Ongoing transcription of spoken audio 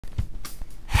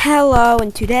Hello,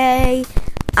 and today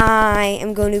I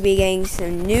am going to be getting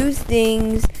some new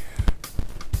things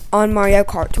on Mario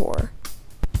Kart Tour.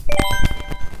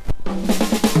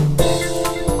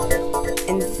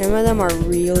 And some of them are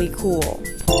really cool.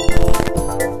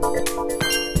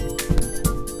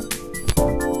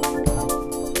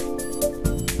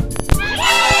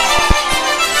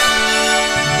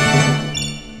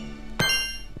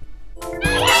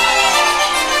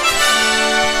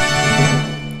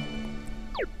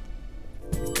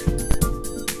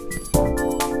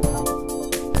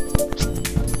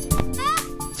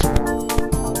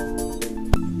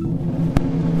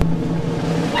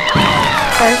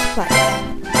 First place.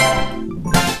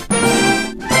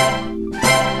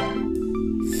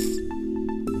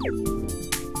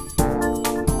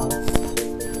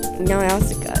 No one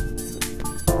else got.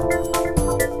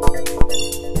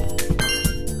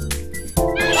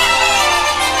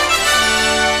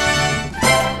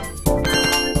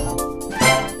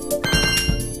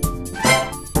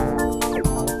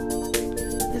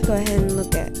 Let's go ahead and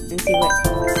look at and see what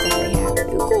stuff they have.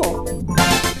 Ooh, cool.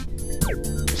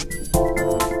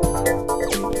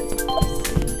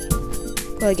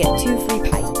 We'll get 2 free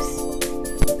pipes.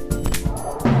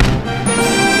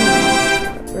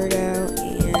 Roberto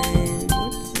and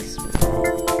what's this one?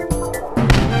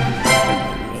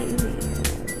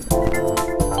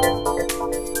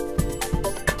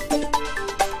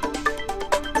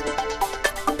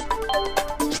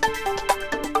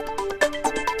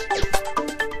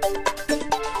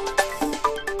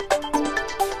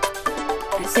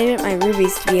 I saved my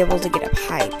rubies to be able to get a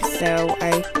pipe, so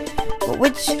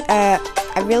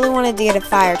I really wanted to get a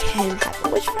Fire 10 pipe.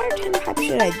 But which Fire 10 pipe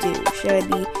should I do?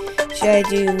 Should I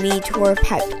do Me Tour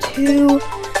Pipe 2?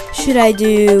 Should I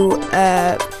do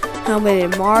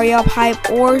Helmeted Mario Pipe,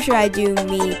 or should I do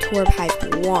Me Tour Pipe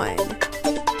 1?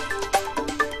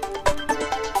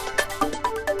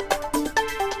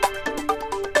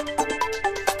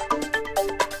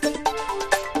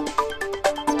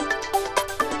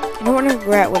 I don't want to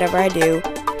regret whatever I do.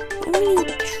 I'm going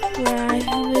to try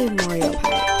Helmeted Mario Pipe.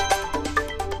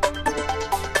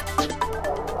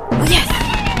 Oh yes!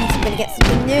 I'm going to get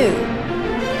something new.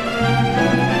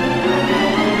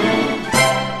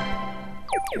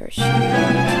 Parachute.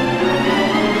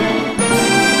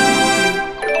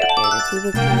 Koopa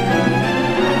Clown.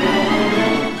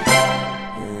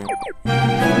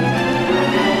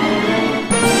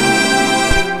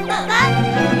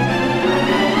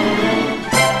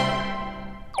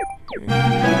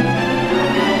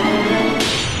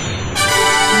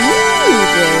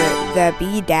 The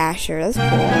Bee Dasher, that's cool.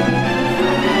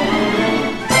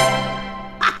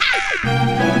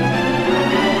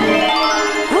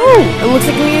 Oh, it looks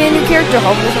like we need a new character.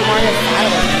 Hopefully it's a Mario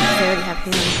Saddle. I already have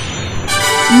him.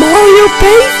 Mario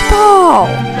Baseball!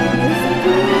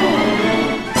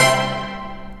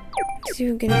 Let's see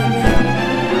who can get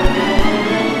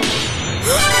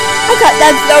that.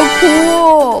 That's so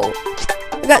cool!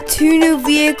 I got 2 new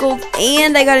vehicles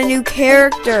and I got a new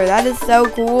character. That is so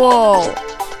cool.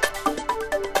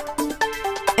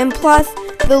 And plus,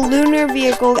 the lunar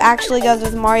vehicle actually goes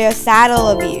with Mario Saddle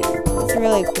of You. That's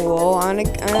really cool. I wanna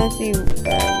see.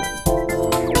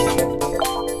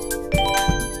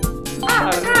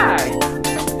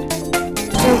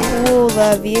 So cool.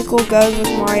 The vehicle goes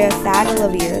with Mario Saddle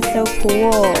of You. That's so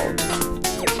cool.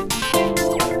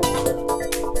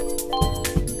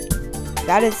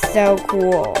 That is so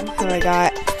cool. How I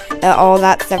got all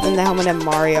that stuff in the Helmeted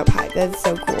Mario Pipe. That is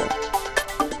so cool.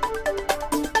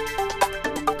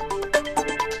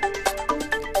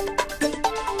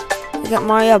 I got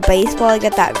Mario Baseball, I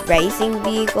got that racing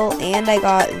vehicle, and I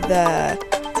got the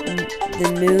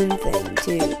moon thing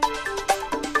too.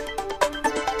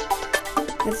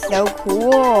 That's so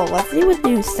cool. Let's see what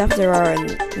new stuff there are in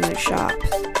the shops.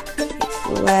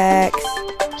 Selects,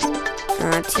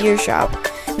 tier shop.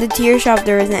 In the tier shop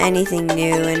there isn't anything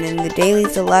new, and in the daily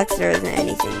selects there isn't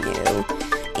anything new,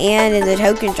 and in the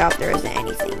token shop there isn't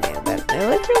anything new. But it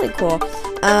looks really cool.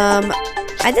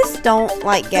 I just don't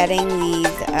like getting these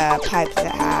pipes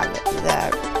that have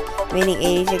the remaining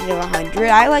 86 of 100.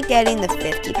 I like getting the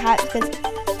 50 pipes because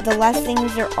the less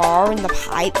things there are in the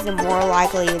pipes, the more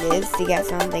likely it is to get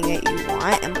something that you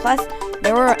want. And plus,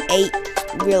 there were 8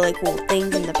 really cool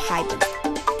things in the pipe.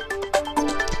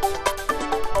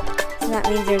 So that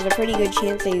means there's a pretty good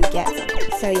chance that you get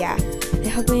something. So yeah, I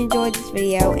hope you enjoyed this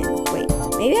video. And wait,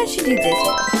 maybe I should do this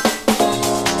one.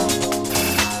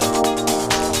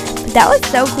 That was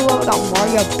so cool. I got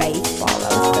Mario Baseball.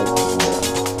 That was so cool.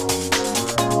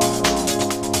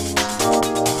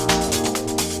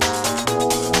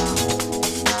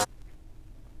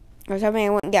 I was hoping I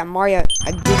wouldn't get Mario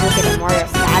a good look at the Mario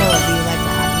Saddle, it'd be like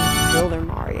Builder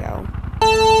Mario.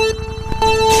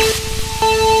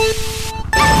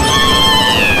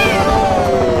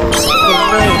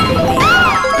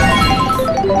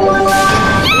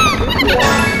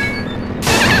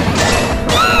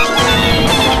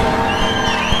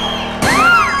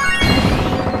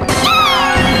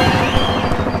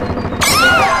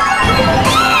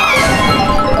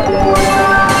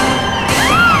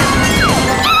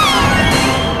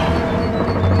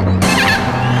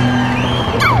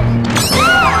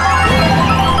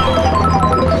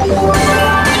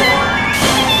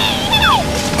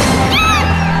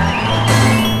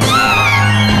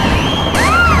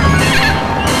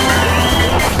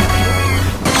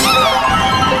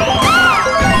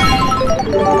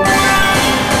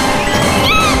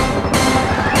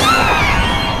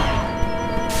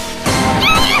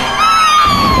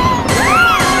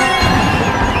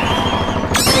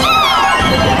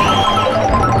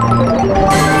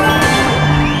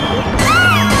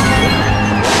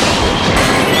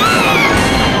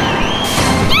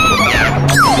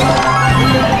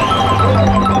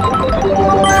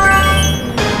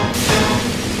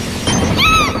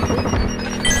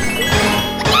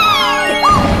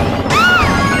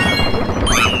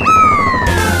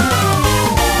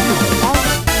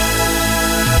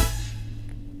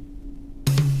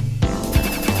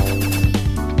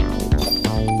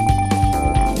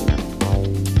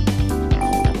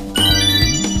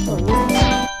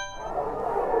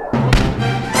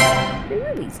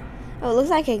 Oh, it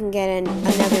looks like I can get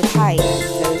another pipe.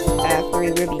 Those 3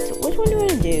 rubies. So which one do I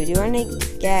want to do? Do I want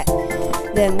to get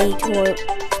the Meteor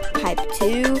pipe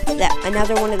 2?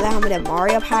 Another one of the Helmet of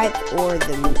Mario pipe? Or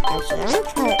the... Actually, I'm going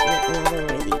to try another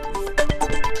one of these.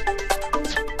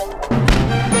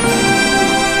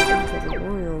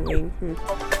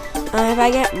 If I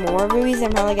get more rubies,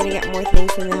 I'm probably going to get more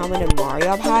things from the Helmet of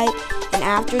Mario pipe. And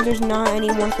after there's not any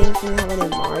more things from the Helmet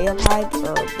of Mario pipe,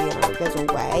 or, it goes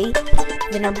away,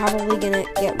 then I'm probably going to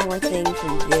get more things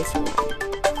from this one.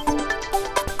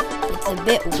 It's a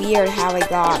bit weird how I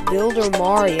got Builder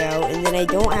Mario, and then I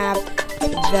don't have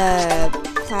the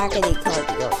Clackety card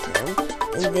to go with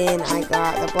him. And then I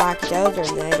got the Black Dozer,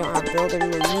 and then I don't have Builder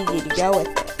Luigi to go with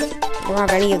it. I don't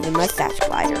have any of the Mustache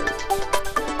Gliders.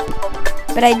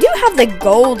 But I do have the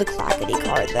gold Clackety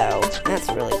card, though. That's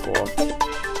really cool.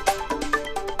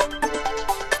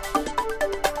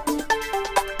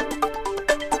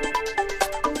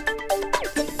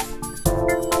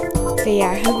 So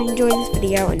yeah, I hope you enjoyed this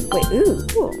video, and wait, ooh,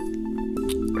 cool.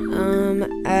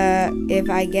 If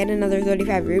I get another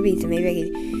 35 rubies, then maybe I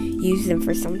could use them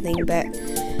for something, but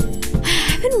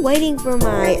I've been waiting for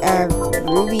my,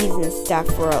 rubies and stuff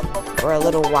for a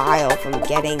little while from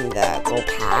getting the Gold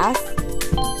Pass.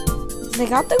 So I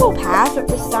got the Gold Pass, but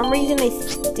for some reason I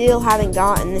still haven't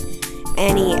gotten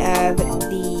any of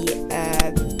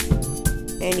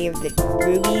the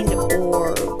rubies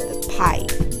or the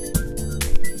pipe.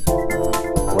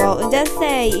 Well, it does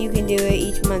say you can do it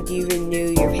each month you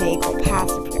renew your paid Gold Pass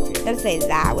subscription. It does say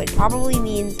that, which probably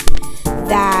means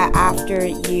that after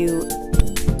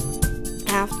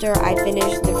I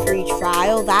finish the free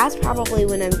trial, that's probably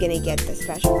when I'm gonna get the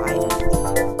special items.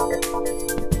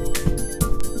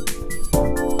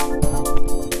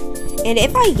 And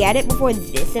if I get it before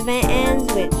this event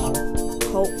ends, which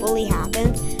hopefully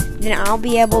happens, then I'll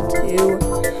be able to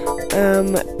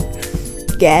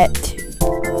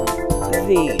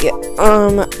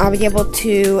I'll be able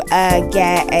to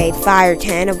get a Fire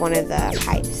 10 of one of the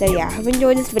pipes. So yeah, I hope you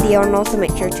enjoyed this video, and also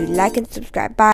make sure to like and subscribe. Bye.